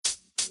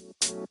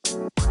I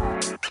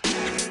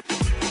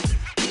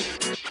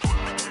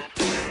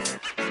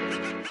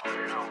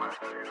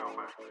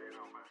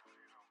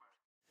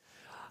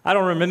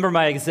don't remember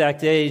my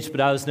exact age,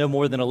 but I was no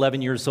more than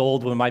 11 years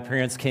old when my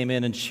parents came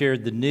in and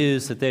shared the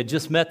news that they had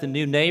just met the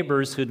new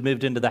neighbors who had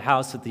moved into the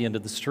house at the end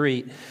of the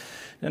street.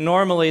 And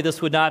normally,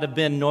 this would not have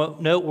been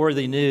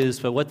noteworthy news,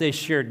 but what they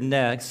shared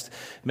next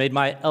made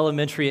my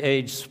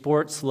elementary-age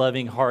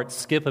sports-loving heart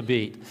skip a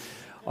beat.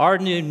 Our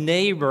new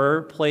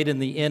neighbor played in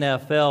the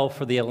NFL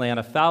for the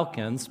Atlanta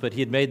Falcons, but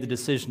he had made the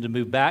decision to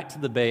move back to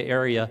the Bay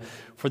Area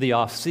for the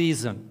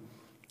off-season.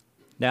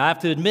 Now, I have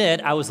to admit,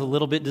 I was a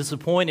little bit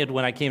disappointed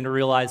when I came to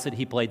realize that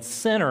he played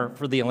center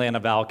for the Atlanta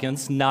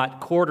Falcons, not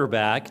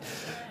quarterback.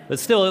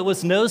 But still, it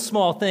was no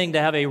small thing to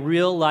have a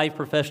real-life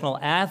professional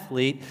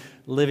athlete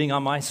living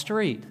on my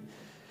street.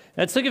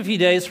 It took a few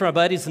days for my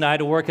buddies and I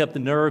to work up the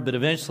nerve, but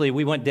eventually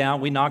we went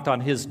down, we knocked on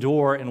his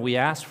door, and we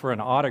asked for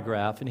an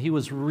autograph. And he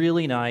was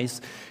really nice,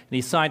 and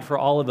he signed for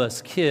all of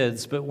us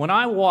kids. But when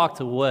I walked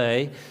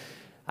away,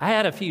 I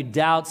had a few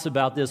doubts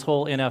about this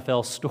whole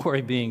NFL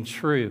story being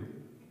true.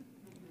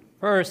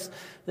 First,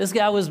 this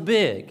guy was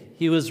big.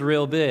 He was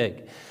real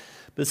big.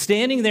 But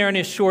standing there in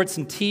his shorts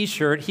and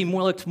T-shirt, he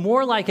looked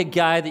more like a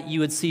guy that you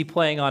would see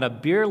playing on a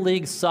beer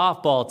league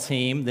softball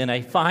team than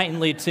a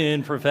finely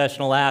tuned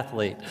professional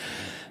athlete.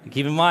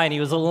 Keep in mind,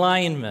 he was a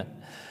lineman.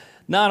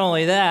 Not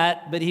only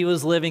that, but he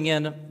was living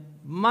in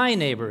my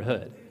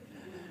neighborhood.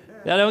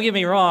 Now, don't get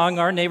me wrong,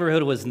 our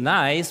neighborhood was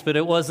nice, but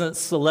it wasn't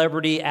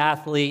celebrity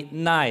athlete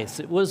nice.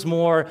 It was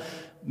more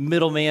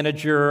middle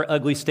manager,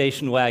 ugly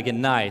station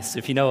wagon nice,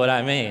 if you know what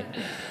I mean.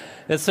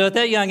 And so at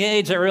that young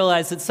age, I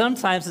realized that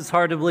sometimes it's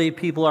hard to believe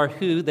people are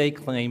who they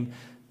claim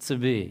to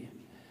be.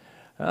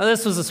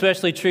 This was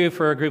especially true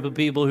for a group of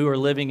people who were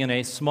living in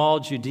a small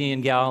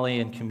Judean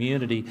Galilean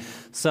community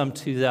some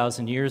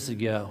 2,000 years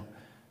ago.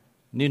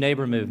 New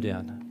neighbor moved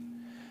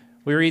in.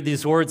 We read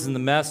these words in the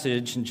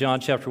message in John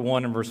chapter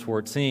 1 and verse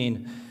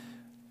 14.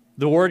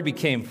 The Word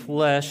became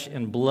flesh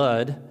and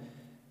blood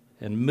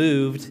and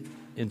moved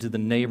into the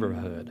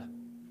neighborhood.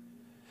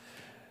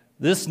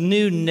 This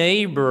new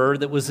neighbor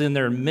that was in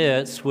their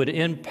midst would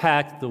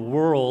impact the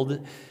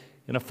world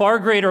in a far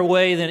greater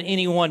way than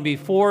anyone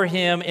before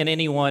him and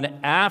anyone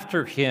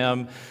after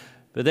him,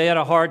 but they had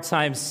a hard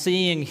time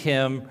seeing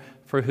him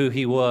for who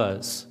he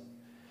was.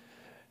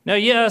 Now,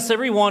 yes,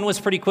 everyone was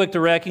pretty quick to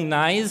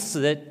recognize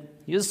that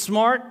he was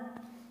smart,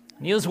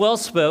 and he was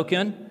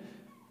well-spoken,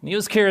 and he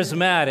was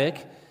charismatic,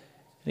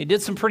 and he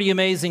did some pretty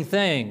amazing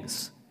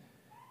things.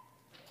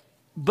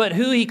 But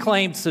who he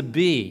claimed to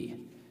be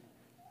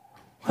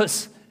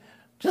was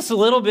just a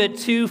little bit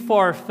too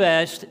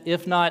far-fetched,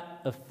 if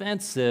not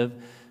offensive,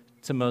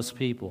 to most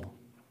people.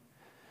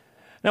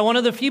 Now, one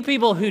of the few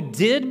people who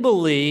did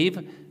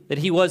believe that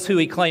he was who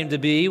he claimed to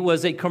be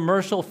was a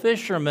commercial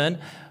fisherman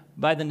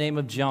by the name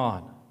of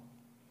John.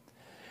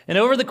 And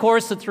over the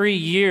course of 3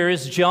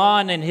 years,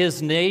 John and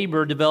his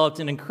neighbor developed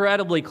an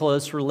incredibly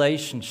close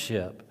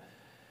relationship.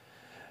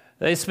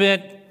 They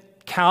spent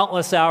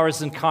countless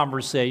hours in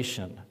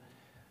conversation.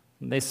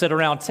 They sat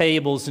around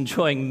tables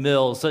enjoying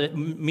meals.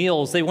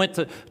 They went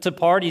to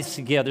parties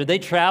together. They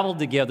traveled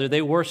together.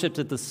 They worshiped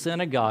at the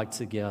synagogue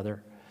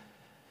together.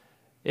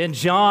 And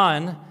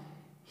John,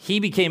 he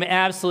became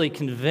absolutely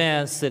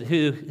convinced that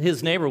who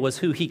his neighbor was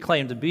who he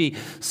claimed to be,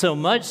 so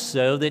much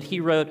so that he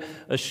wrote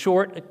a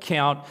short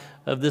account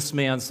of this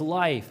man's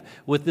life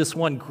with this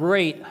one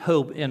great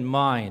hope in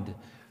mind,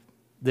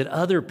 that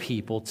other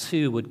people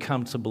too would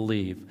come to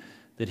believe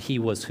that he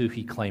was who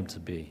he claimed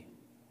to be.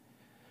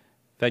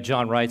 In fact,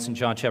 John writes in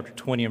John chapter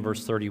 20 and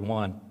verse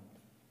 31,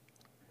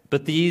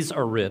 "But these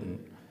are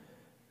written,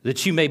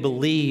 that you may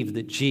believe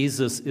that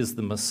Jesus is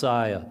the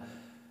Messiah,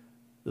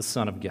 the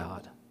Son of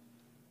God."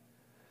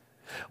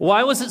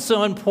 Why was it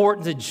so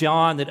important to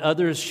John that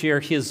others share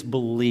his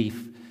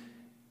belief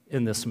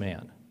in this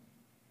man?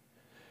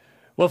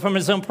 Well, from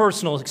his own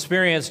personal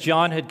experience,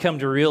 John had come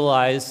to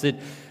realize that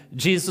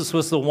Jesus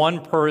was the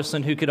one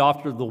person who could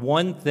offer the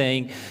one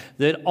thing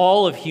that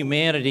all of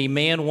humanity,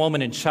 man,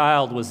 woman, and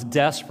child, was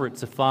desperate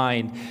to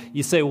find.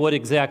 You say, what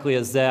exactly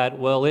is that?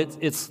 Well,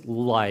 it's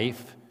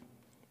life,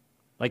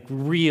 like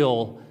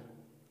real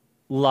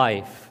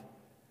life.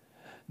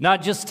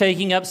 Not just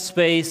taking up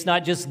space,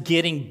 not just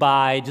getting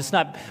by, just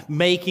not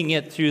making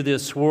it through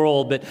this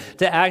world, but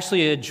to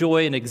actually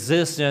enjoy an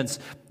existence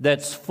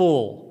that's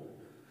full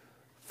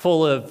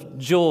of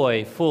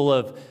joy, full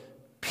of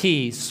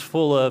peace,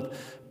 full of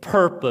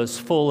purpose,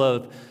 full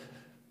of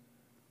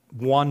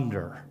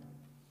wonder.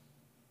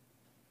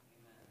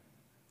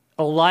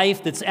 A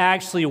life that's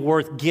actually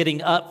worth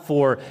getting up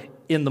for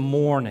in the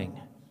morning.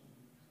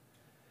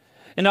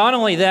 And not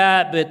only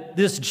that, but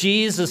this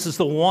Jesus is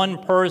the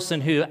one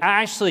person who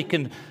actually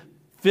can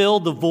fill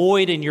the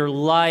void in your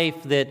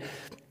life that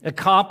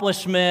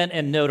accomplishment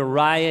and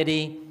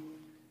notoriety,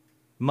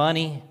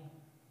 money,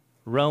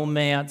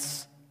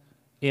 romance,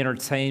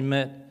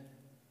 entertainment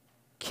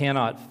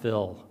cannot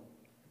fill.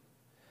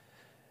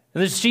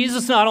 And this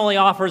Jesus not only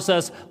offers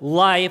us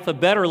life, a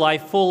better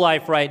life, full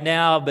life right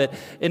now, but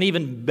an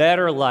even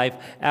better life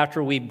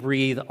after we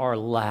breathe our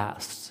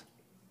last.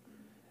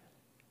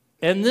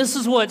 And this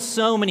is what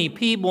so many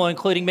people,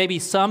 including maybe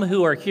some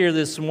who are here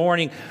this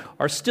morning,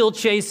 are still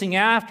chasing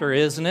after,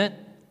 isn't it?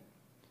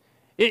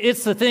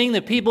 It's the thing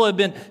that people have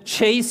been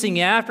chasing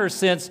after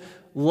since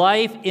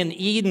life in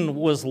Eden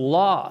was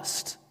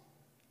lost.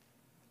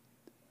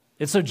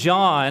 And so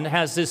John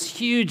has this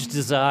huge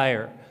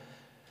desire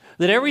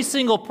that every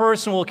single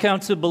person will come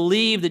to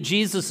believe that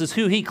Jesus is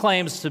who he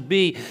claims to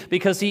be,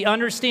 because he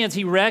understands,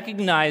 he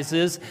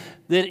recognizes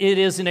that it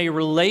is in a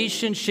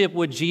relationship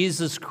with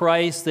Jesus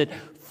Christ that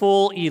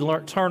full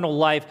eternal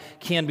life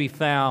can be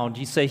found.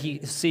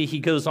 He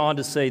goes on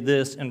to say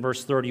this in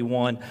verse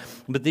 31,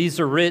 "But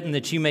these are written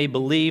that you may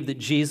believe that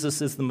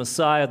Jesus is the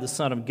Messiah, the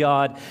Son of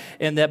God,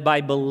 and that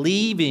by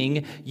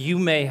believing you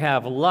may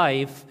have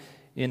life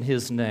in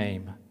his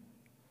name."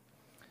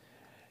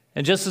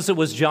 And just as it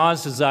was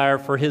John's desire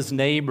for his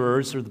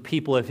neighbors or the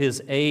people of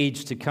his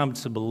age to come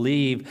to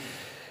believe,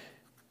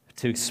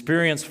 to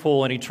experience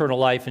full and eternal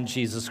life in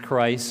Jesus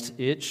Christ,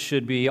 it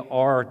should be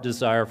our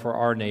desire for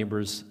our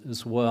neighbors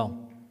as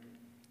well.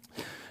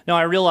 Now,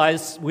 I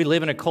realize we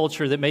live in a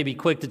culture that may be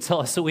quick to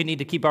tell us that we need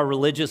to keep our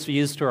religious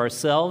views to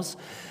ourselves,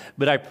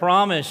 but I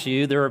promise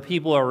you there are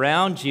people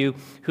around you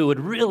who would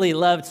really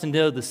love to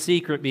know the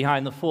secret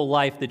behind the full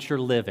life that you're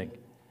living.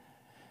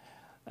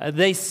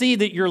 They see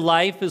that your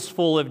life is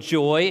full of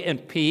joy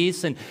and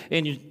peace and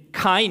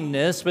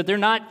kindness, but they're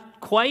not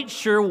quite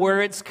sure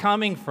where it's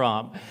coming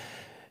from.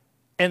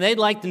 And they'd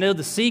like to know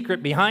the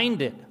secret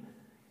behind it.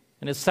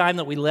 And it's time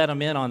that we let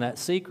them in on that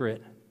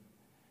secret.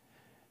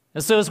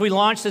 And so as we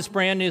launch this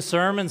brand new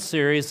sermon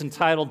series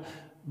entitled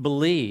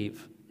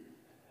Believe,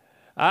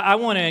 I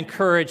want to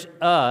encourage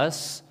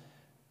us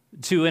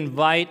to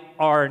invite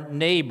our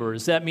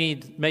neighbors. That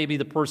means maybe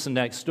the person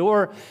next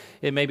door,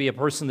 it may be a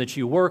person that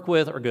you work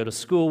with or go to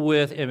school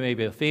with, it may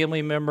be a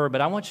family member,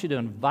 but I want you to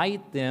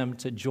invite them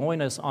to join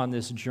us on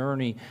this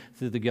journey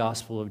through the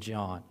Gospel of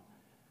John.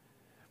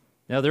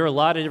 Now, there are a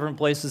lot of different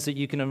places that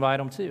you can invite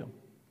them to.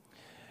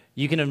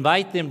 You can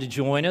invite them to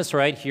join us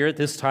right here at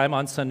this time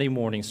on Sunday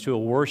mornings to a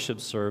worship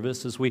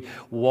service as we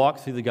walk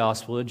through the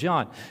Gospel of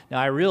John.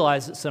 Now, I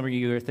realize that some of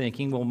you are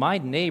thinking, well, my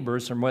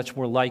neighbors are much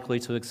more likely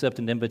to accept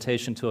an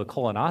invitation to a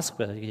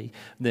colonoscopy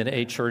than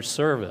a church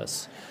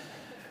service.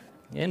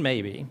 And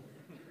maybe.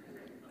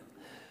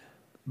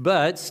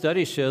 But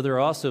studies show there are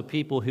also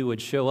people who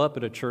would show up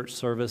at a church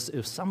service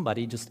if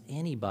somebody, just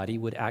anybody,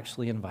 would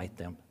actually invite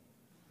them.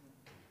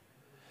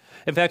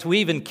 In fact,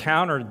 we've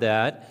encountered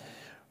that.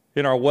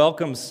 In our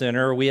Welcome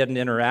Center, we had an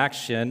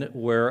interaction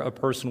where a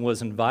person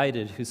was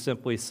invited who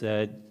simply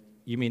said,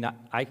 "You mean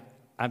I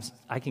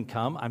can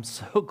come? I'm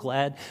so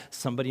glad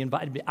somebody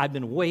invited me. I've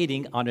been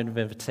waiting on an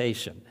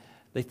invitation."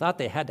 They thought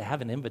they had to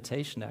have an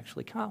invitation to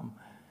actually come.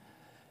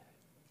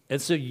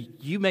 And so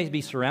you may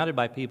be surrounded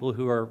by people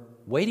who are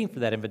waiting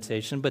for that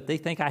invitation, but they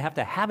think I have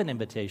to have an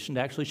invitation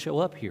to actually show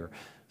up here.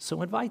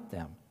 So invite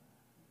them.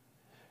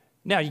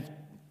 Now,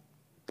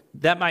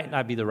 that might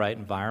not be the right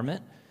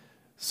environment.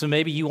 So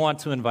maybe you want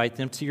to invite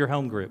them to your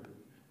home group.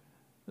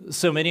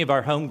 So many of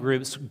our home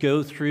groups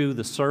go through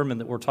the sermon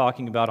that we're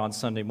talking about on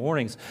Sunday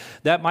mornings.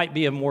 That might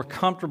be a more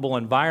comfortable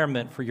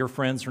environment for your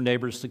friends or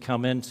neighbors to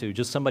come into,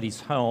 just somebody's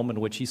home in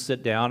which you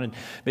sit down and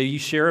maybe you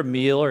share a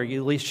meal or you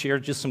at least share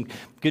just some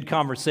good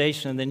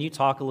conversation, and then you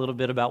talk a little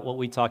bit about what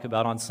we talk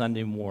about on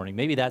Sunday morning.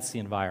 Maybe that's the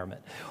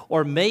environment.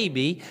 Or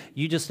maybe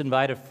you just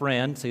invite a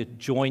friend to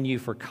join you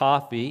for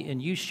coffee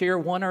and you share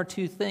one or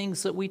two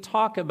things that we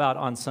talk about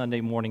on Sunday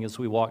morning as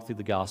we walk through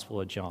the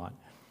Gospel of John.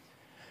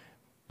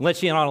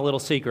 Let you in on a little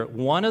secret.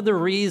 One of the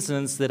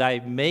reasons that I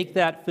make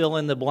that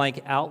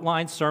fill-in-the-blank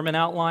outline, sermon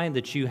outline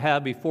that you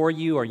have before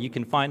you or you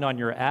can find on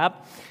your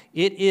app,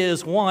 it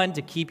is, one,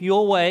 to keep you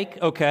awake.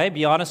 Okay,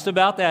 be honest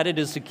about that. It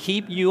is to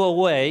keep you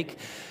awake.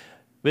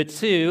 But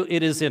two,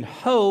 it is in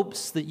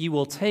hopes that you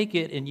will take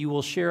it and you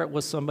will share it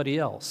with somebody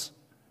else.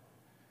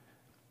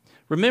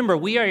 Remember,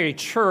 we are a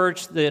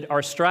church that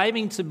are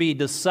striving to be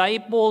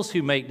disciples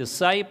who make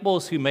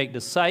disciples who make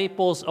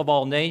disciples of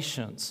all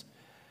nations.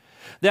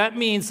 That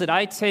means that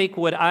I take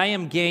what I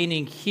am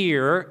gaining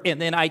here and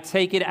then I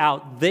take it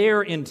out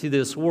there into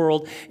this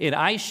world and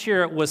I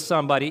share it with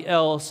somebody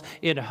else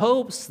in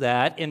hopes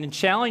that, and in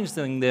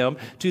challenging them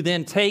to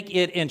then take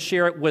it and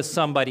share it with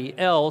somebody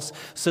else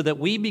so that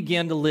we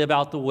begin to live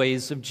out the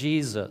ways of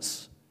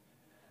Jesus.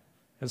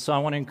 And so I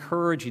want to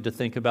encourage you to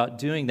think about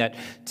doing that.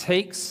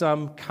 Take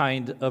some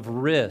kind of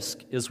risk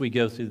as we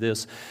go through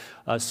this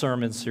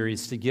sermon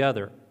series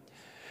together.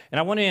 And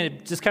I want to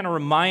just kind of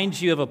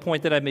remind you of a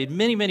point that I made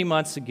many, many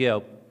months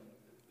ago.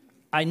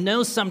 I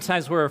know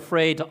sometimes we're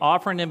afraid to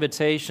offer an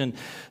invitation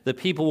that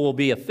people will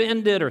be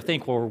offended or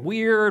think we're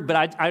weird,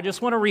 but I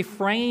just want to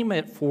reframe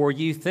it for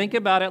you. Think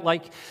about it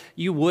like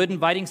you would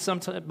inviting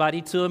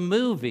somebody to a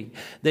movie.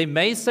 They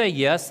may say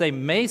yes, they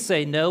may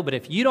say no, but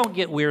if you don't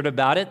get weird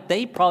about it,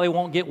 they probably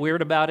won't get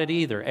weird about it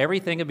either.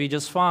 Everything will be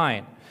just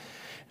fine.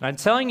 And I'm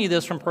telling you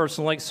this from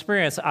personal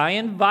experience. I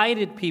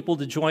invited people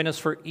to join us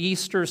for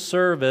Easter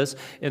service,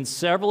 and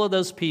several of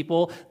those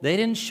people, they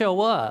didn't show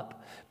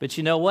up. But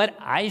you know what?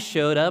 I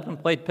showed up and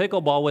played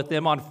pickleball with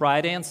them on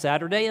Friday and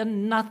Saturday,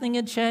 and nothing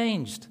had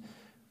changed.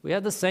 We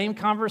had the same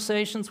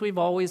conversations we've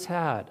always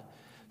had.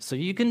 So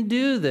you can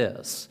do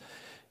this.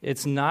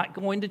 It's not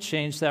going to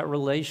change that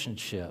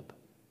relationship.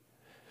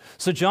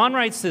 So John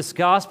writes this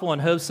gospel in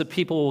hopes that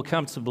people will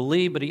come to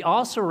believe, but he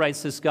also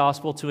writes this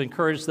gospel to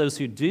encourage those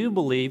who do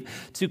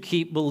believe to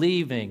keep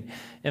believing.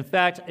 In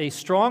fact, a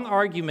strong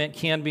argument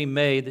can be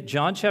made that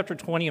John chapter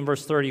 20 and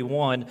verse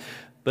 31,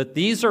 but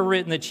these are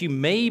written that you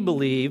may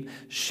believe,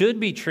 should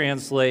be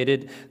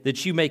translated,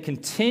 that you may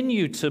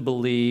continue to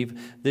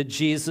believe that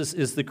Jesus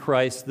is the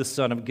Christ, the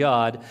Son of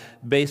God,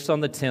 based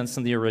on the tense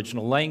in the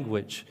original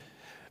language.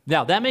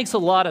 Now, that makes a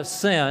lot of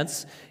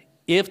sense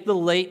if the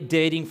late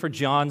dating for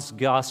John's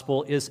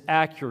gospel is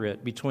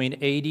accurate, between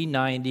AD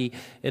 90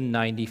 and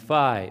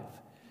 95.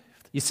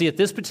 You see, at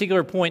this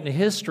particular point in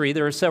history,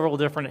 there are several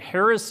different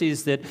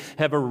heresies that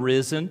have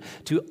arisen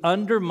to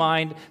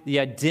undermine the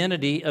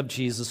identity of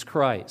Jesus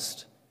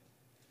Christ.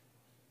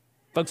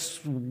 Folks,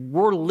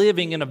 we're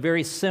living in a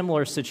very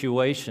similar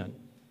situation.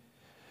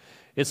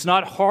 It's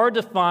not hard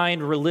to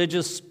find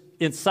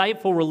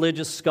insightful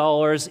religious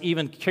scholars,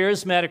 even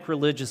charismatic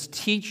religious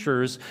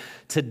teachers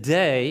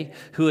today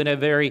who in a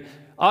very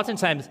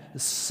oftentimes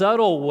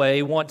subtle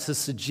way want to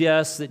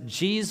suggest that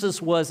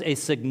Jesus was a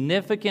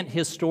significant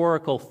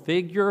historical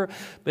figure,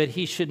 but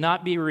he should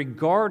not be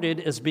regarded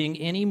as being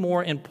any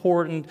more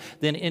important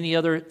than any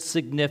other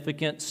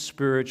significant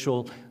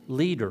spiritual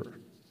leader.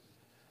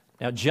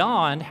 Now,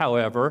 John,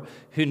 however,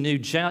 who knew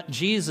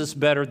Jesus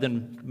better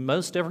than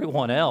most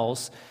everyone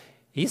else,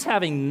 he's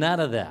having none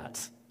of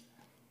that.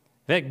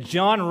 In fact,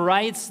 John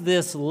writes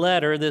this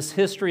letter, this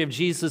history of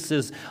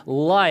Jesus'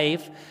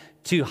 life,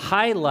 to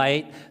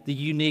highlight the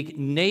unique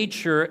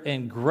nature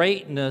and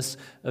greatness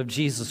of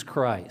Jesus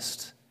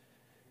Christ.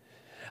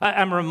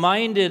 I'm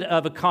reminded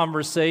of a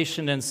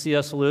conversation in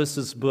C.S.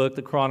 Lewis's book,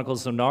 The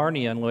Chronicles of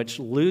Narnia, in which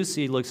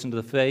Lucy looks into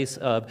the face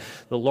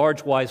of the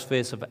large wise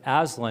face of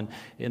Aslan,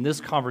 and this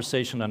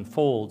conversation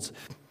unfolds.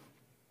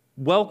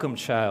 "Welcome,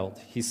 child,"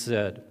 he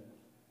said.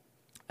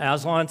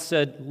 Aslan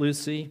said,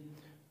 "Lucy,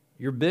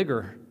 you're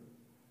bigger."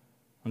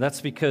 "And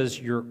that's because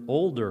you're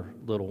older,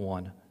 little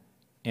one,"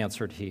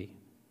 answered he.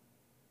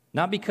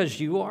 "Not because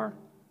you are?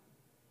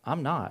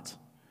 I'm not.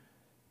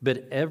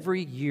 But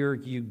every year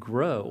you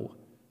grow,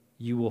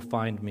 you will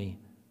find me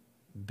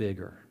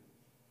bigger."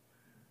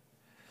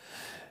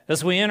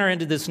 As we enter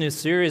into this new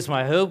series,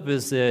 my hope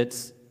is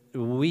that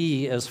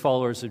we, as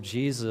followers of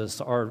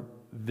Jesus, our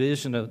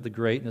vision of the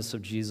greatness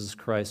of Jesus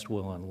Christ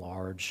will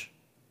enlarge.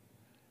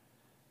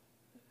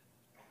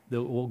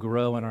 That we'll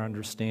grow in our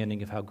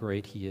understanding of how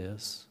great he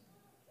is.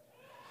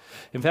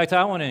 In fact,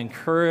 I want to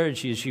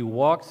encourage you as you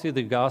walk through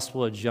the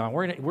Gospel of John.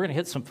 We're going to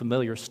hit some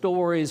familiar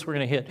stories. We're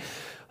going to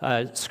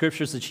hit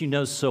scriptures that you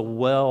know so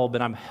well,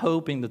 but I'm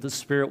hoping that the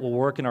Spirit will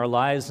work in our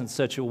lives in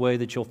such a way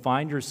that you'll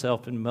find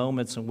yourself in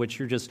moments in which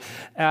you're just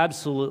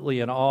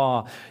absolutely in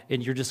awe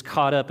and you're just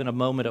caught up in a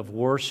moment of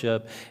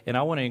worship. And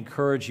I want to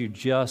encourage you,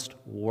 just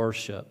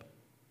worship.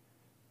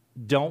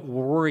 Don't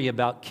worry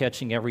about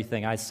catching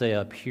everything I say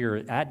up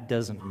here. That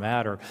doesn't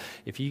matter.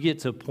 If you get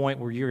to a point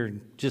where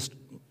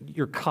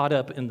you're caught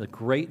up in the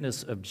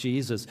greatness of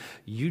Jesus,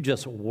 you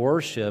just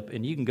worship,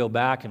 and you can go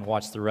back and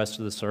watch the rest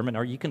of the sermon,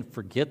 or you can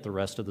forget the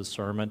rest of the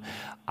sermon.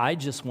 I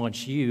just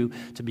want you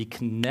to be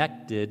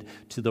connected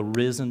to the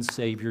risen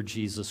Savior,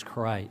 Jesus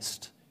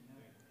Christ,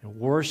 and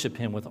worship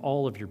him with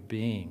all of your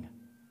being.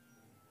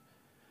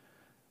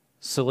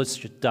 So let's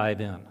just dive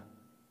in.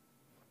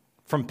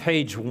 From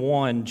page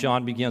 1,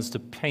 John begins to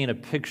paint a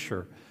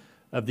picture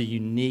of the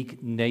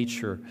unique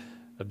nature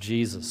of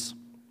Jesus.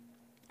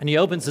 And he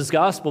opens his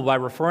gospel by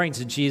referring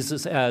to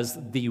Jesus as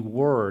the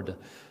Word,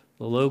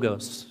 the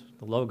Logos,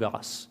 the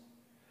Logos.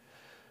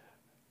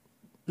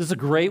 This is a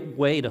great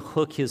way to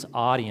hook his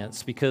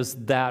audience because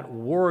that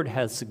word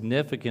has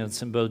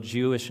significance in both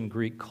Jewish and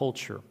Greek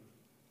culture.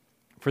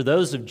 For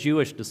those of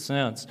Jewish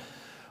descent,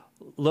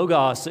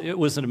 Logos, it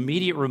was an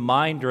immediate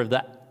reminder of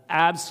the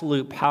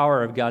absolute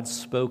power of God's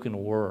spoken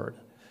word.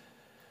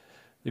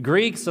 The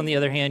Greeks, on the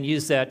other hand,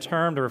 used that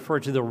term to refer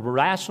to the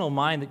rational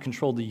mind that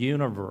controlled the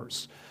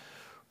universe.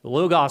 The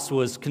Logos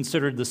was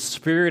considered the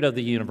spirit of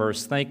the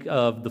universe. Think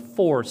of the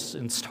Force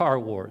in Star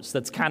Wars.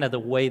 That's kind of the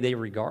way they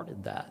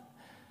regarded that.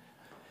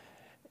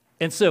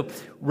 And so,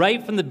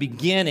 right from the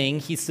beginning,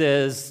 he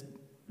says,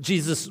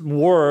 Jesus'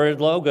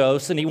 word,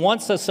 Logos, and he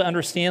wants us to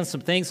understand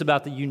some things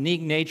about the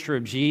unique nature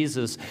of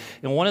Jesus.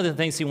 And one of the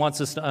things he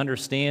wants us to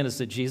understand is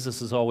that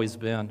Jesus has always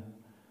been.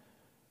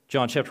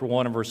 John chapter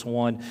 1 and verse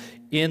 1,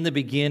 in the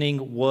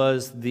beginning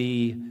was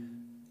the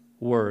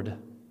Word.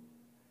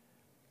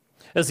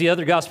 As the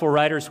other gospel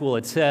writers will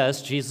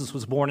attest, Jesus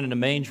was born in a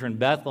manger in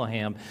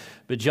Bethlehem.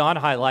 But John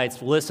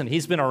highlights, listen,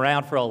 he's been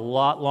around for a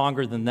lot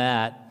longer than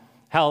that.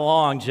 How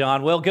long,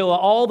 John? Well, go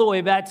all the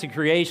way back to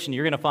creation.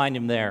 You're going to find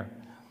him there.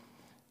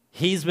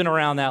 He's been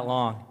around that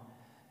long.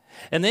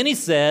 And then he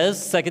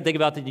says, second thing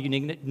about the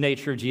unique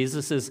nature of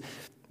Jesus is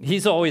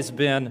he's always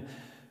been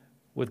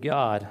with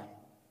God.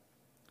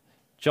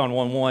 John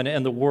 1:1,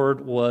 and the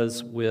Word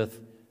was with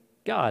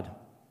God.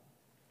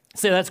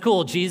 So that's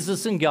cool.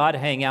 Jesus and God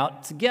hang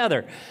out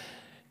together.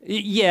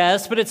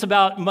 Yes, but it's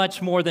about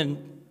much more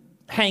than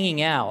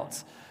hanging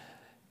out.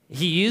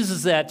 He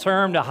uses that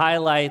term to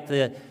highlight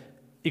the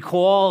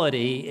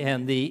equality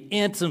and the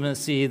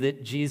intimacy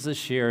that Jesus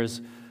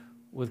shares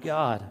with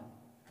God.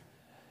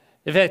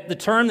 In fact, the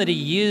term that he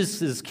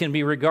uses can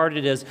be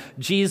regarded as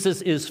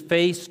Jesus is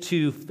face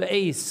to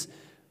face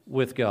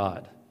with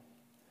God.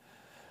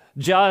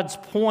 John's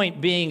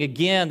point being,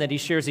 again, that he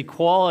shares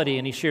equality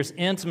and he shares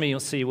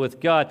intimacy with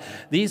God.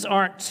 These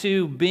aren't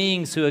two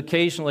beings who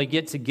occasionally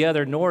get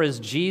together, nor is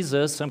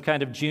Jesus some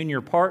kind of junior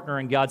partner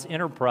in God's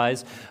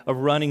enterprise of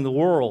running the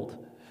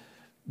world.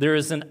 There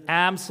is an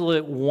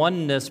absolute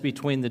oneness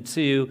between the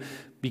two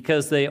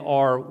because they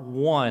are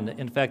one.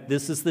 In fact,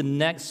 this is the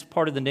next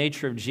part of the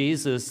nature of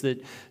Jesus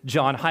that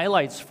John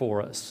highlights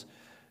for us,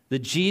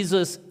 that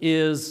Jesus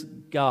is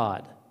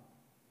God.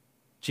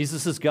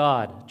 Jesus is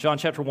God. John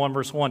chapter 1,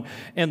 verse 1.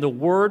 And the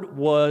Word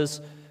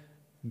was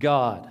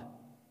God.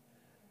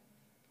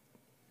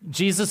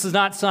 Jesus is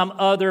not some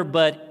other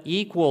but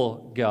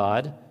equal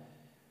God.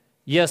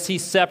 Yes,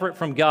 he's separate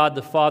from God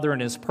the Father in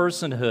his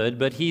personhood,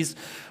 but he's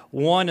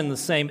one in the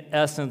same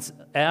essence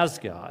as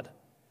God.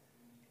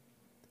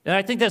 And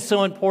I think that's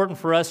so important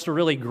for us to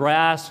really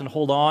grasp and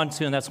hold on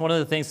to, and that's one of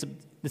the things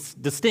that's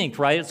distinct,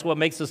 right? It's what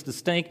makes us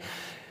distinct,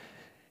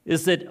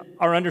 is that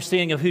our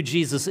understanding of who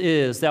Jesus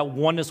is, that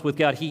oneness with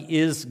God. He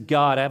is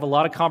God. I have a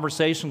lot of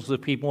conversations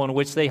with people in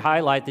which they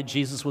highlight that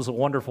Jesus was a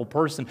wonderful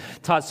person,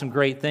 taught some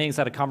great things.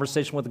 I had a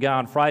conversation with a guy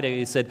on Friday.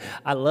 He said,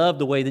 I love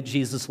the way that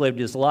Jesus lived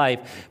his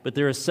life, but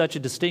there is such a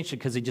distinction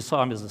because he just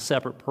saw him as a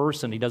separate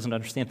person. He doesn't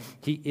understand.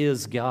 He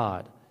is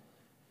God.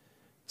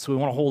 So we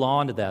want to hold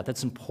on to that.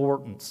 That's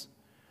important.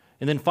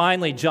 And then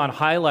finally, John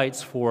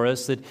highlights for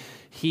us that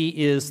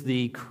he is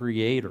the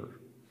creator.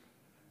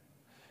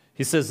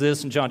 He says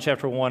this in John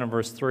chapter 1 and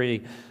verse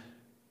 3,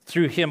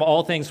 through him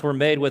all things were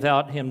made,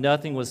 without him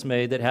nothing was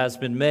made that has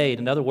been made.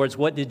 In other words,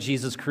 what did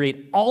Jesus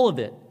create? All of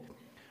it.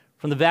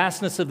 From the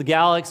vastness of the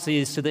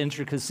galaxies to the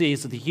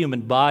intricacies of the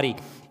human body,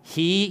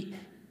 he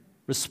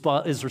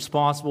is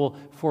responsible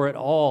for it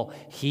all.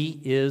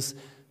 He is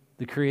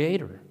the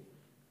creator.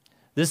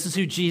 This is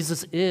who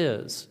Jesus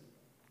is.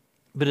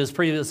 But as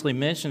previously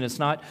mentioned, it's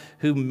not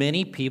who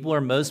many people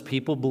or most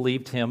people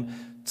believed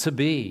him to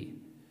be.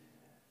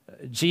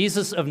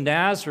 Jesus of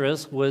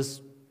Nazareth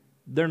was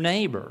their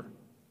neighbor,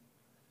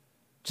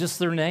 just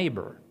their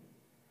neighbor.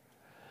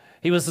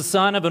 He was the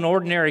son of an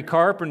ordinary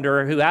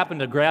carpenter who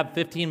happened to grab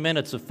 15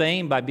 minutes of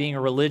fame by being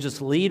a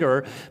religious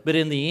leader, but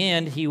in the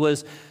end, he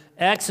was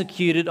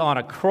executed on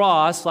a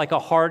cross like a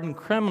hardened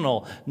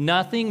criminal.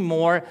 Nothing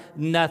more,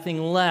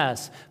 nothing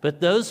less. But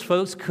those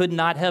folks could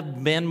not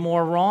have been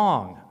more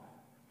wrong.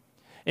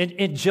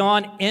 And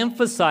John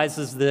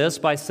emphasizes this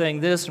by saying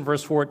this in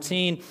verse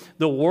 14,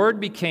 the Word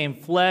became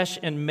flesh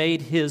and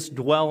made his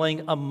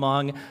dwelling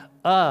among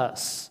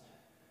us.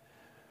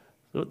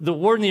 The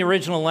word in the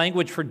original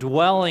language for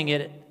dwelling,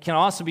 it can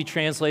also be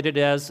translated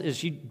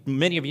as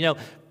many of you know,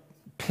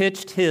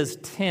 pitched his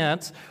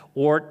tent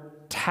or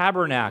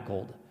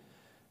tabernacled.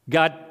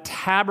 God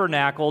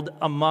tabernacled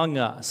among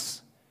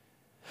us.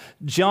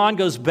 John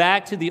goes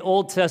back to the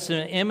Old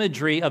Testament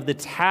imagery of the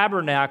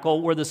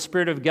tabernacle where the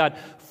Spirit of God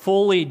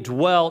fully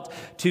dwelt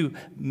to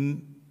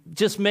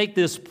just make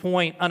this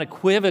point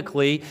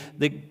unequivocally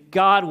that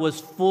God was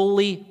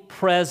fully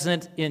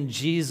present in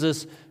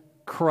Jesus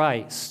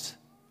Christ.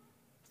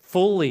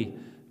 Fully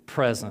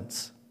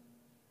present.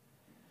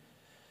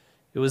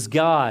 It was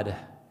God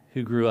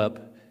who grew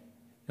up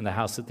in the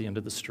house at the end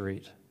of the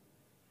street.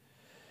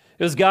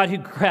 It was God who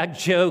cracked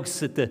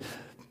jokes at the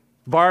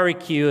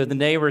barbecue at the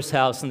neighbor's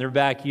house in their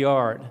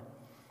backyard.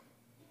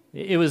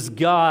 It was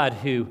God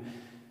who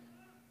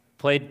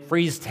played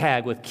freeze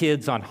tag with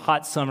kids on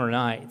hot summer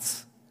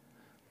nights.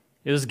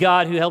 It was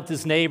God who helped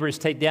his neighbors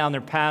take down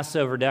their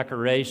Passover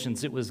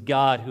decorations. It was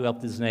God who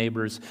helped his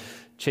neighbors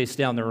chase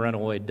down their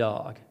runaway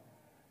dog.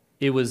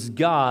 It was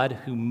God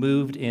who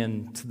moved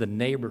into the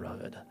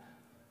neighborhood.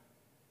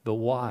 But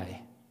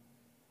why?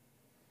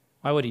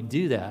 Why would he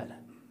do that?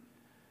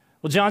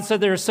 Well, John said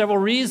there are several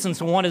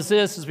reasons, and one is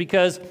this, is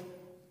because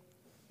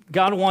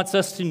God wants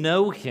us to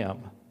know him.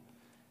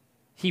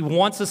 He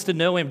wants us to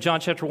know him. John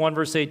chapter 1,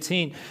 verse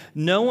 18.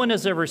 No one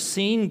has ever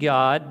seen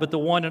God, but the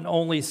one and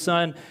only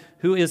Son,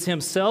 who is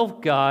himself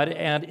God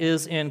and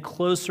is in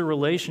closest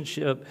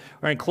relationship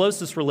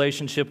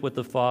with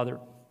the Father,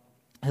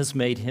 has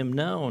made him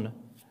known.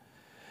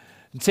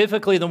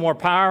 Typically, the more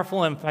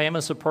powerful and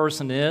famous a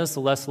person is, the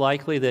less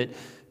likely that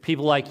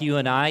people like you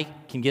and I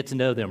can get to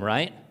know them,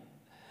 right?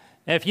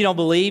 And if you don't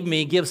believe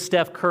me, give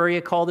Steph Curry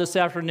a call this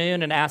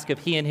afternoon and ask if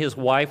he and his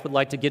wife would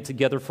like to get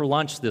together for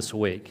lunch this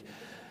week.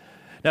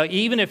 Now,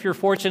 even if you're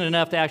fortunate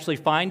enough to actually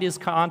find his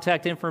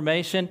contact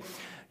information,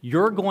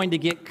 you're going to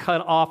get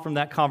cut off from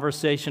that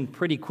conversation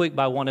pretty quick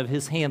by one of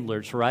his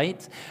handlers,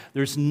 right?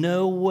 There's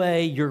no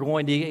way you're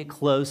going to get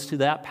close to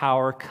that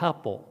power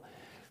couple.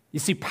 You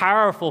see,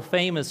 powerful,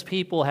 famous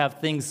people have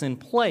things in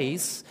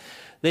place.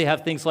 They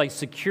have things like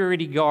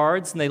security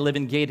guards, and they live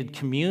in gated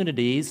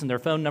communities, and their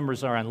phone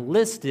numbers are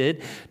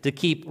unlisted to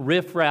keep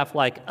riffraff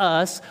like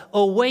us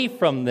away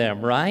from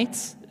them,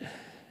 right?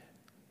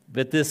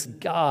 But this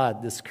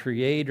God, this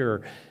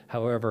Creator,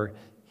 however,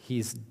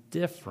 he's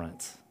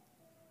different.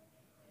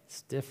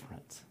 He's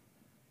different.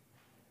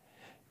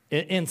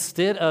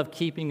 Instead of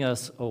keeping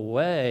us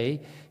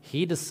away,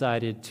 he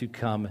decided to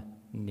come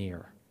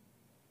near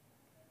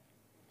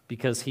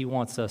because he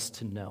wants us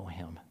to know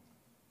him.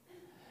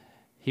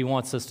 He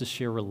wants us to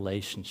share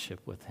relationship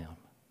with him.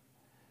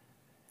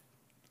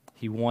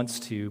 He wants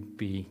to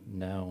be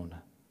known.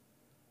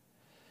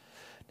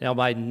 Now,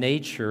 by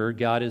nature,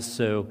 God is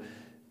so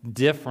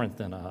different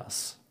than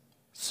us,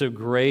 so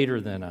greater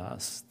than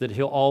us, that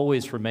he'll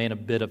always remain a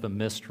bit of a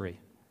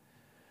mystery.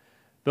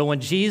 But when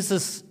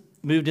Jesus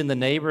moved in the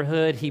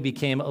neighborhood, he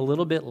became a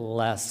little bit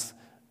less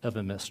of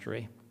a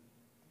mystery.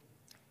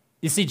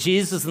 You see,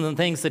 Jesus and the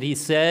things that he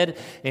said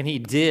and he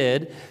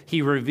did,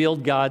 he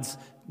revealed God's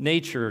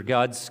nature,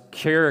 God's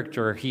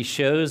character. He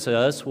shows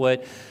us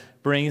what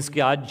brings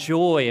God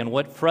joy and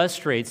what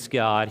frustrates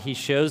God. He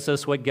shows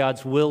us what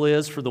God's will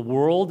is for the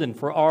world and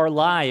for our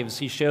lives.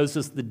 He shows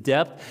us the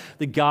depth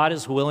that God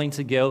is willing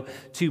to go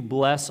to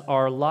bless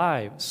our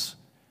lives.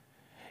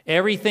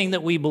 Everything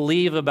that we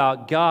believe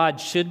about God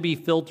should be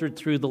filtered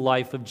through the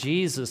life of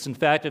Jesus. In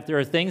fact, if there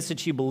are things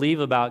that you believe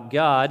about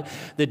God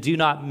that do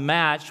not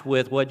match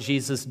with what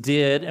Jesus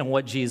did and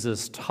what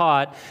Jesus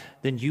taught,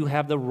 then you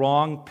have the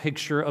wrong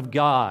picture of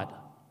God,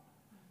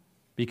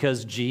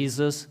 because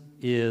Jesus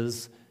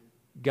is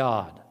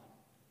God.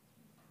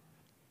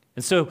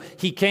 And so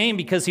he came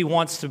because he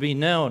wants to be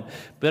known.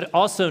 But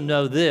also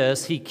know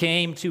this, he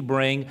came to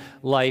bring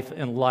life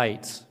and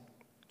light.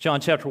 John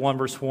chapter 1,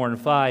 verse 4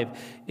 and 5.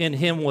 In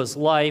him was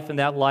life, and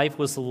that life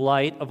was the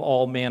light of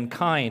all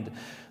mankind.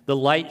 The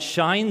light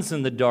shines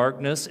in the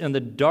darkness, and the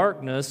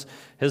darkness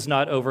has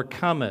not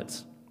overcome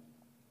it.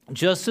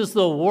 Just as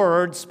the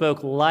Word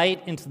spoke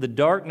light into the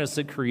darkness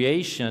at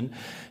creation,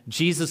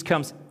 Jesus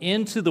comes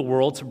into the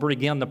world to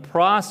begin the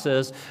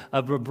process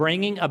of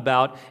bringing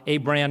about a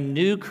brand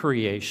new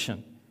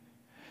creation.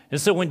 And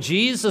so when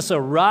Jesus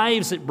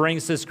arrives, it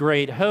brings this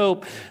great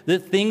hope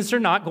that things are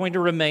not going to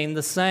remain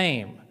the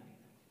same,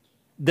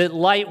 that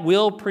light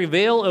will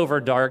prevail over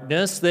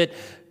darkness, that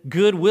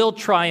good will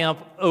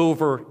triumph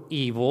over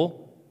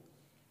evil,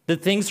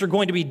 that things are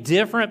going to be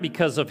different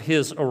because of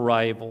his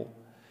arrival.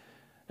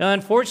 Now,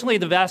 unfortunately,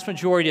 the vast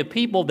majority of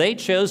people, they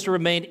chose to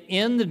remain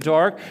in the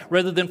dark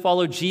rather than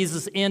follow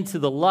Jesus into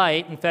the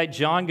light. In fact,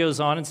 John goes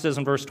on and says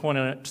in verse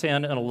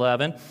 10 and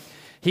 11,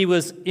 he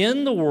was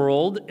in the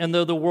world, and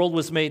though the world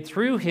was made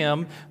through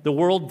him, the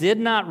world did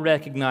not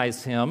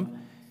recognize him.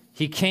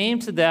 He came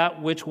to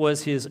that which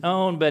was his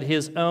own, but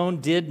his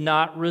own did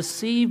not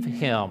receive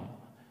him.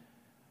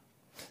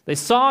 They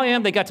saw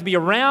him, they got to be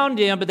around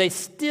him, but they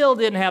still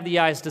didn't have the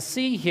eyes to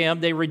see him.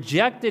 They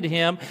rejected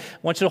him. I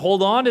want you to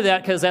hold on to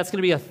that, because that's going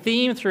to be a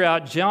theme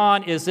throughout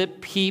John, is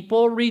that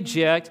people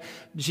reject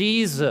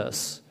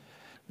Jesus.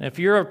 And if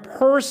you're a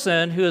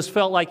person who has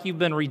felt like you've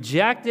been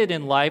rejected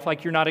in life,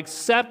 like you're not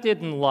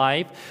accepted in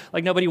life,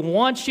 like nobody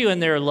wants you in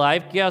their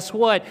life, guess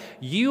what?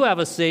 You have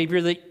a Savior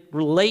that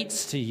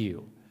relates to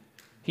you.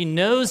 He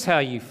knows how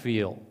you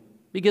feel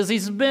because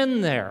he's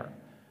been there.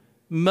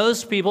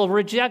 Most people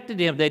rejected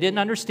him. They didn't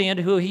understand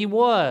who he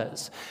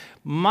was.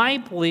 My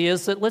plea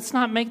is that let's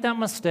not make that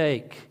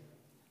mistake.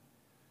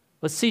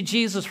 Let's see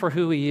Jesus for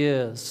who he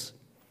is.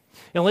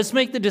 And let's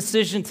make the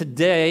decision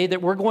today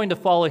that we're going to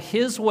follow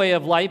his way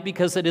of life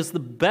because it is the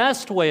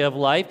best way of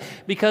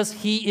life, because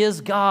he is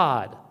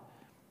God.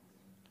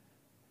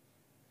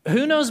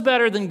 Who knows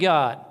better than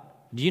God?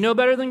 Do you know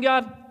better than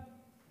God?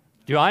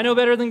 Do I know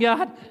better than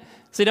God?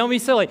 See, don't be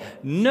silly.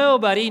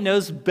 Nobody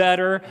knows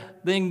better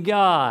than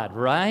God,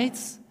 right?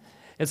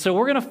 And so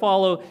we're going to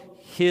follow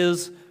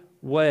his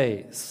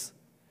ways.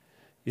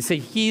 You see,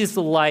 he's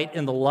the light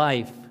and the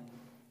life.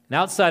 And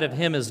outside of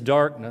him is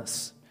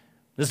darkness.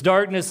 This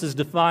darkness is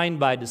defined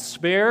by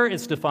despair.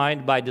 It's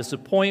defined by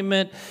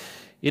disappointment.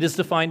 It is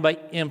defined by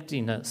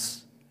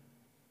emptiness.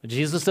 But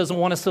Jesus doesn't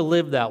want us to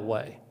live that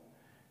way.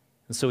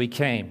 And so he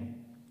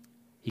came.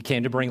 He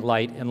came to bring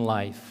light and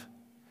life.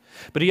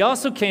 But he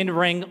also came to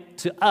bring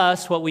to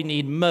us what we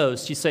need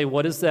most. You say,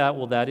 what is that?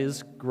 Well, that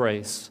is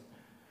grace.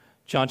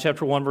 John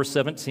chapter 1, verse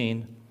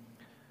 17.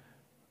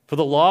 For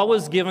the law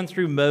was given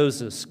through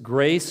Moses.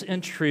 Grace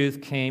and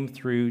truth came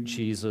through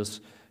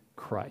Jesus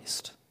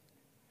Christ.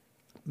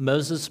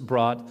 Moses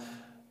brought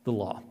the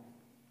law.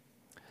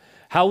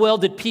 How well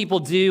did people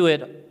do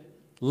at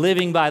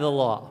living by the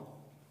law?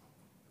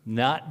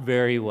 Not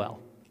very well.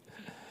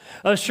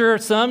 Oh, sure,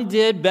 some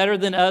did better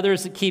than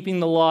others at keeping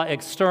the law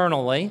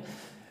externally.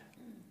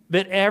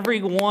 But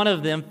every one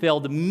of them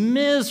failed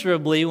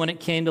miserably when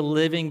it came to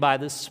living by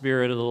the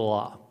spirit of the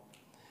law.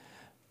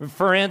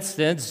 For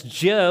instance,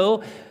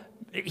 Joe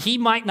He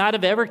might not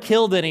have ever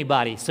killed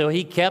anybody, so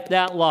he kept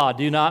that law,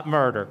 do not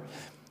murder.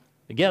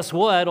 But guess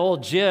what?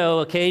 Old Joe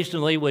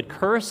occasionally would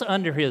curse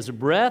under his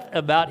breath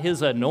about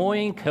his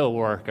annoying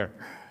coworker.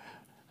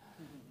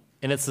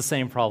 And it's the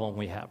same problem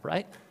we have,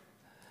 right?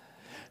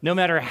 No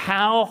matter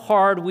how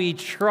hard we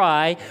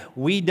try,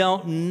 we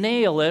don't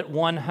nail it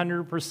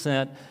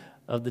 100%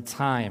 of the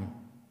time.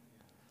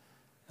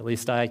 At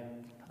least I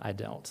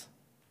don't.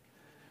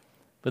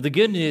 But the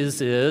good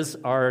news is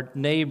our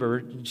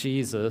neighbor,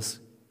 Jesus,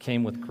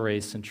 came with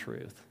grace and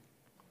truth.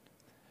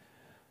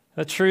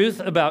 A truth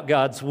about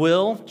God's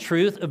will,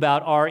 truth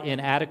about our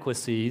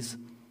inadequacies,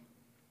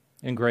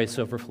 and grace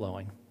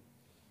overflowing.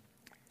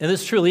 And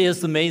this truly is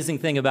the amazing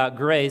thing about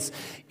grace.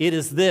 It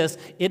is this: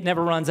 it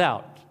never runs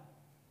out.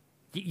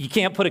 You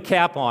can't put a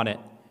cap on it.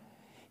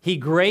 He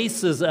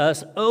graces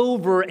us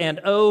over and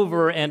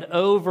over and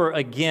over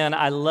again.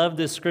 I love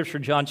this scripture,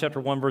 John chapter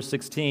 1, verse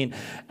 16.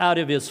 Out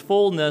of his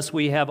fullness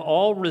we have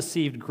all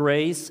received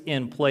grace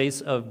in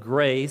place of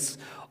grace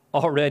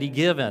already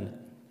given.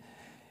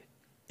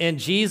 In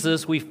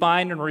Jesus, we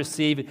find and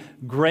receive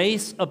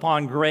grace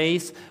upon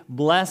grace,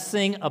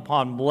 blessing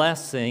upon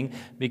blessing,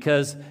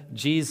 because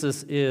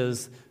Jesus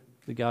is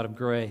the God of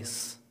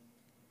grace.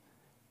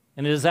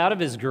 And it is out of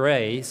his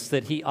grace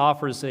that he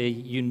offers a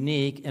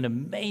unique and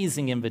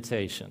amazing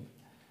invitation.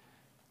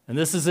 And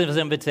this is his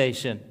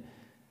invitation,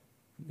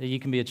 that you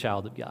can be a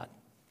child of God.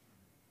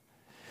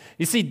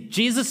 You see,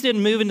 Jesus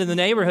didn't move into the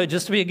neighborhood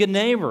just to be a good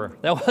neighbor.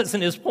 That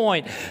wasn't his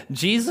point.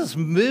 Jesus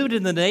moved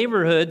in the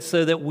neighborhood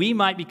so that we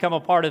might become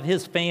a part of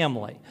his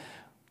family.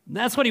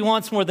 That's what he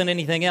wants more than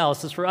anything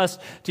else, is for us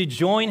to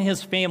join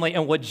his family.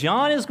 And what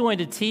John is going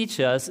to teach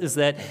us is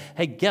that,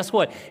 hey, guess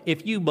what?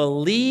 If you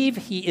believe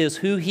he is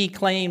who he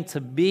claimed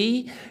to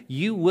be,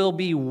 you will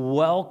be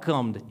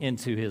welcomed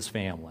into his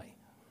family.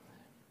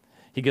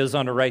 He goes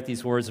on to write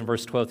these words in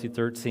verse 12 through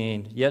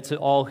 13. Yet to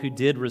all who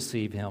did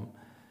receive him,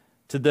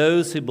 to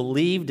those who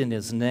believed in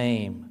his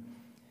name,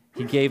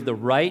 he gave the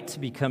right to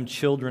become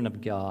children of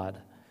God.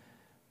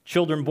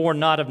 Children born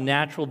not of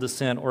natural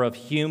descent or of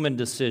human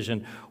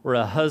decision or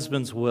a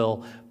husband's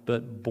will,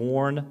 but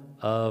born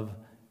of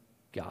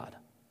God.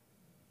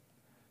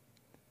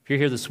 If you're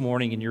here this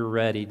morning and you're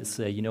ready to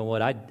say, you know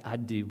what, I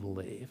do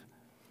believe.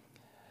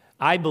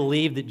 I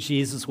believe that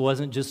Jesus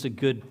wasn't just a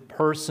good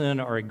person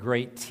or a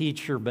great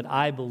teacher, but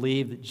I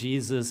believe that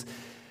Jesus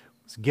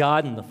was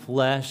God in the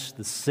flesh,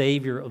 the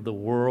Savior of the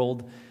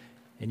world,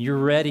 and you're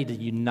ready to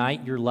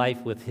unite your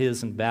life with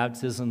his in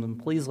baptism, then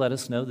please let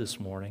us know this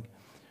morning.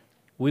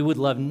 We would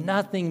love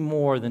nothing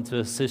more than to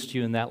assist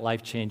you in that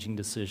life-changing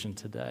decision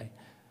today.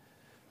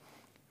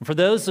 And for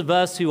those of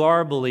us who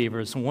are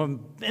believers and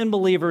have been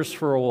believers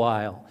for a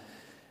while,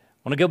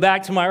 I want to go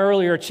back to my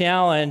earlier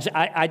challenge.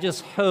 I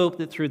just hope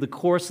that through the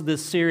course of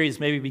this series,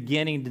 maybe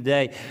beginning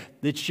today,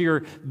 that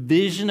your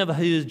vision of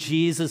who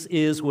Jesus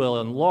is will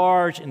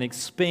enlarge and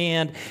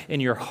expand,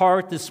 and your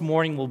heart this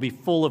morning will be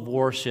full of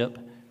worship.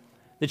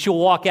 That you'll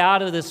walk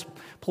out of this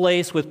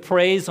place with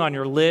praise on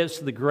your lips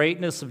to the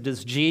greatness of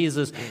this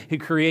Jesus who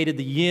created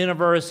the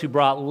universe, who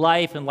brought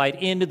life and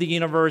light into the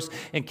universe,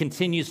 and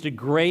continues to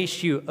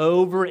grace you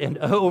over and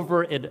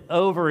over and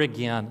over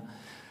again,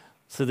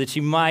 so that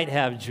you might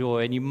have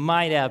joy, and you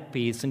might have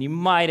peace, and you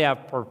might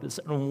have purpose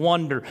and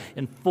wonder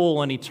and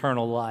full and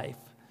eternal life.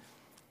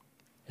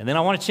 And then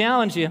I want to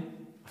challenge you,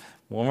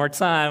 one more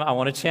time, I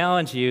want to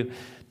challenge you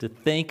to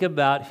think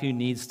about who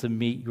needs to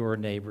meet your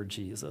neighbor,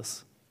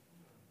 Jesus,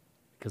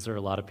 because there are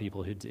a lot of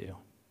people who do.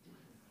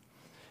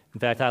 In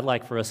fact, I'd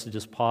like for us to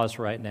just pause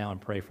right now and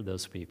pray for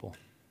those people.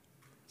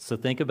 So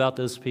think about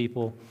those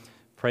people,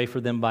 pray for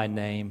them by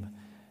name,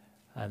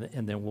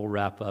 and then we'll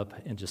wrap up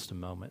in just a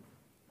moment.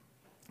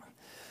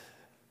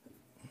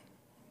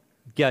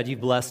 God, you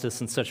blessed us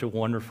in such a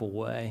wonderful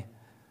way.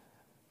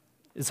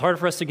 It's hard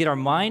for us to get our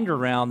mind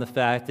around the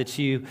fact that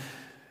you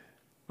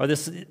are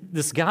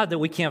this God that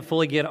we can't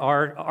fully get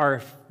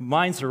our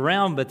minds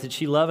around, but that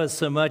you love us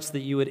so much that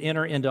you would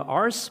enter into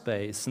our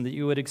space and that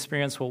you would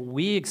experience what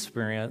we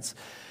experience,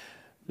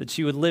 that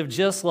you would live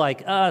just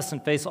like us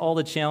and face all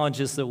the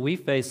challenges that we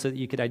face so that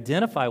you could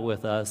identify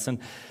with us. And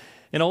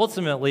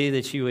ultimately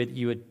that you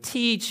would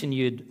teach and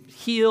you'd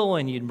heal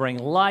and you'd bring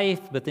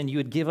life, but then you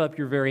would give up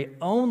your very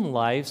own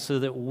life so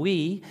that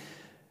we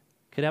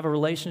could have a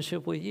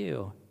relationship with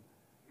you.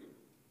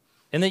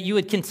 And that you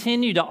would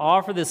continue to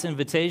offer this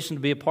invitation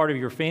to be a part of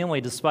your family,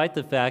 despite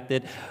the fact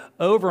that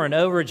over and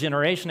over,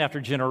 generation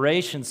after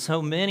generation, so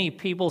many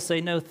people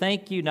say, no,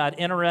 thank you, not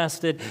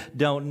interested,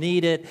 don't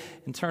need it,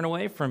 and turn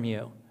away from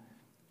you.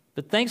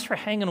 But thanks for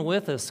hanging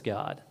with us,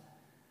 God.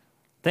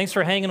 Thanks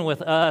for hanging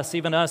with us,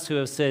 even us who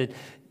have said,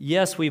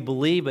 yes, we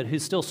believe, but who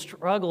still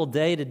struggle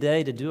day to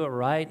day to do it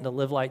right and to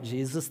live like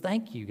Jesus.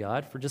 Thank you,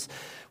 God, for just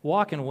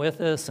walking with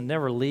us and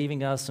never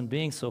leaving us and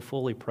being so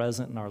fully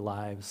present in our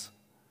lives.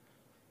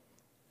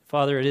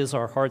 Father, it is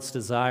our heart's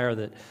desire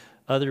that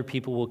other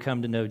people will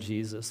come to know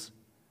Jesus,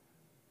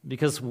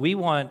 because we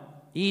want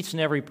each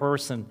and every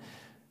person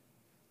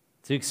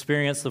to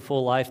experience the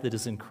full life that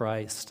is in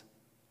Christ.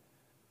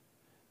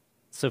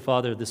 So,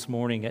 Father, this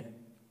morning,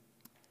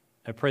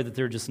 I pray that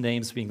there are just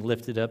names being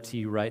lifted up to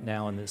you right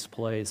now in this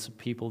place,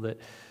 people that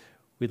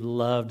we'd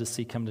love to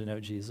see come to know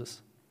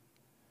Jesus.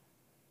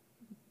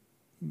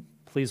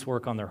 Please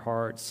work on their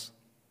hearts.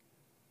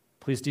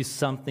 Please do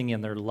something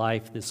in their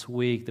life this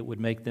week that would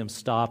make them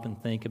stop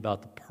and think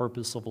about the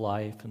purpose of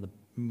life and the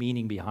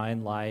meaning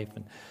behind life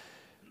and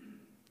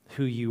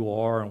who you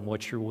are and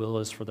what your will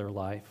is for their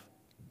life.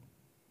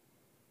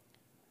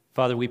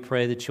 Father, we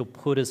pray that you'll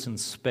put us in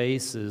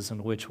spaces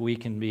in which we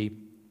can be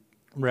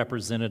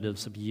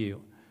representatives of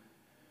you.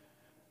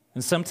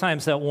 And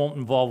sometimes that won't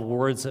involve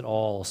words at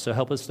all, so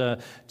help us to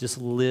just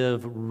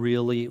live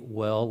really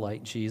well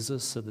like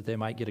Jesus so that they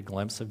might get a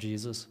glimpse of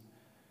Jesus.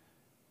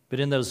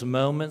 But in those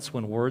moments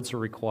when words are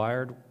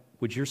required,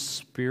 would your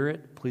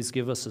Spirit please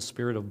give us a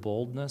spirit of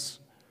boldness,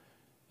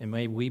 and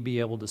may we be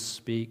able to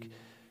speak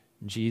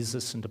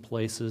Jesus into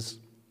places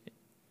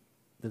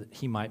that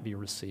he might be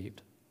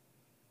received.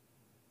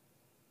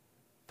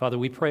 Father,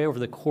 we pray over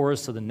the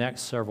course of the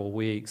next several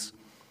weeks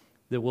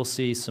that we'll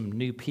see some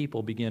new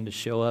people begin to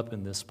show up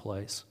in this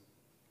place,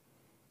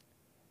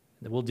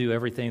 that we'll do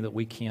everything that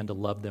we can to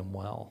love them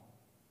well.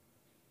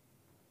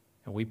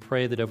 And we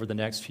pray that over the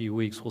next few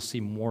weeks, we'll see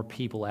more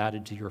people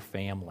added to your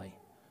family,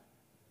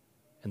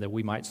 and that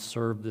we might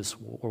serve this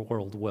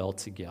world well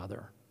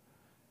together.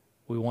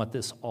 We want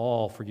this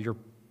all for your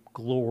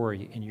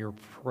glory and your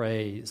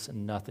praise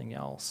and nothing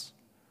else.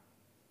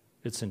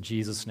 It's in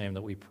Jesus' name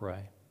that we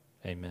pray.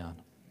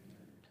 Amen.